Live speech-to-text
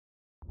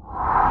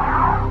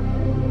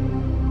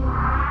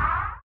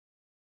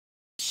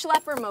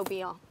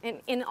Schleppermobile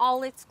in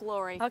all its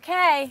glory.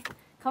 Okay,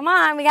 come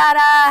on, we got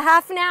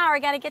half an hour, we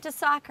gotta get to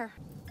soccer.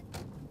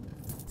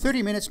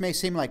 30 minutes may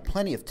seem like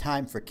plenty of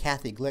time for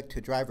Cathy Glueck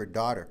to drive her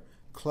daughter,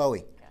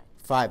 Chloe,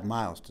 5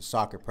 miles to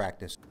soccer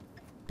practice.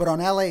 But on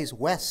LA's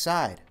West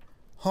Side,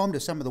 home to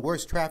some of the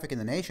worst traffic in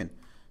the nation,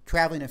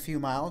 traveling a few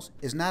miles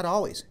is not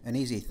always an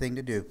easy thing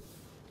to do.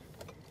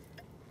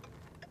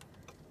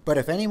 But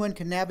if anyone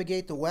can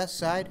navigate the West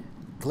Side,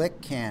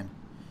 Glueck can.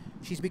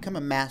 She's become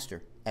a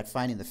master at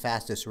finding the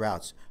fastest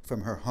routes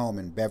from her home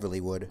in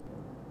Beverlywood.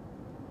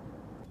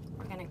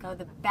 We're gonna go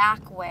the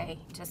back way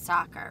to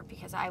soccer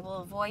because I will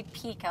avoid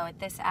Pico at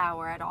this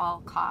hour at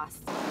all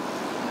costs.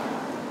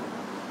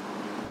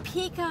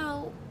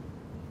 Pico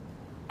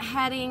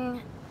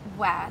heading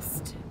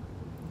west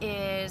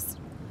is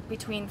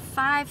between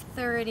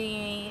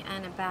 5:30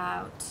 and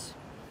about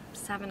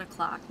 7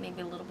 o'clock,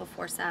 maybe a little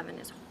before 7,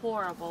 is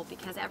horrible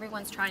because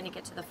everyone's trying to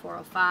get to the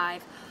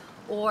 405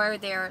 or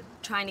they're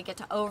trying to get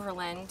to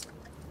Overland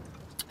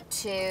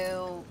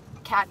to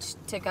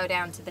go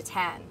down to the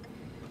 10.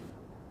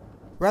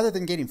 Rather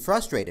than getting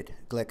frustrated,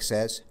 Glueck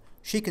says,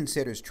 she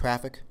considers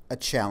traffic a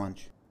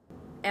challenge.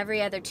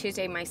 Every other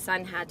Tuesday, my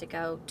son had to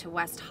go to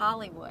West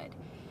Hollywood,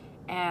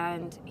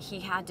 and he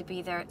had to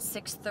be there at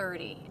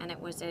 6:30, and it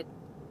was at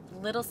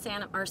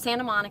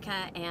Santa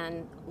Monica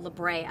and La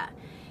Brea.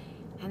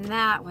 And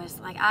that was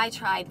like, I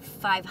tried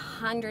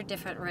 500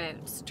 different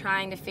routes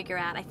trying to figure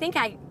out. I think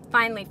I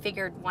finally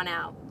figured one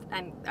out.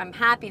 I'm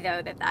happy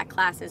though that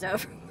class is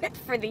over with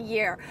for the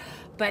year,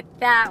 but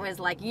that was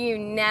like, you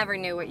never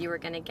knew what you were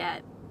gonna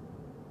get.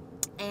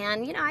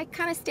 And you know, I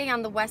kind of stay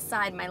on the West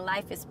Side. My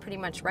life is pretty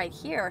much right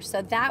here,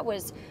 so that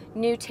was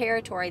new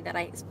territory that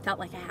I felt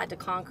like I had to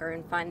conquer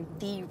and find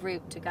the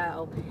route to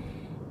go.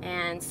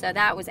 And so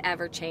that was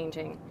ever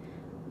changing.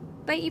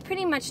 But you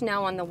pretty much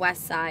know on the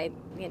West Side,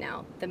 you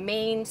know, the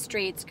main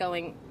streets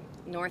going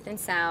north and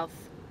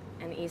south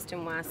and east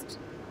and west,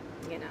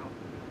 you know,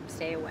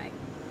 stay away.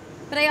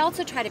 But I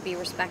also try to be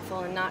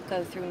respectful and not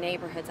go through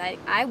neighborhoods.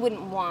 I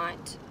wouldn't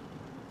want,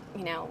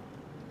 you know,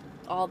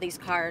 all these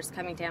cars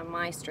coming down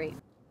my street.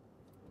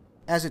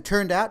 As it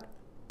turned out,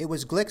 it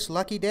was Glueck's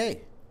lucky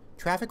day.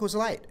 Traffic was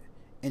light,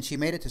 and she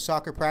made it to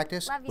soccer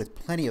practice with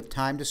plenty of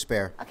time to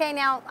spare. Okay,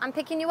 now I'm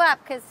picking you up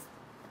because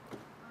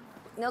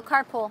no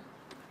carpool.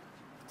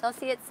 So I'll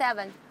see you at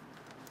 7.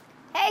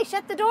 Hey,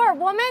 shut the door,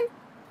 woman!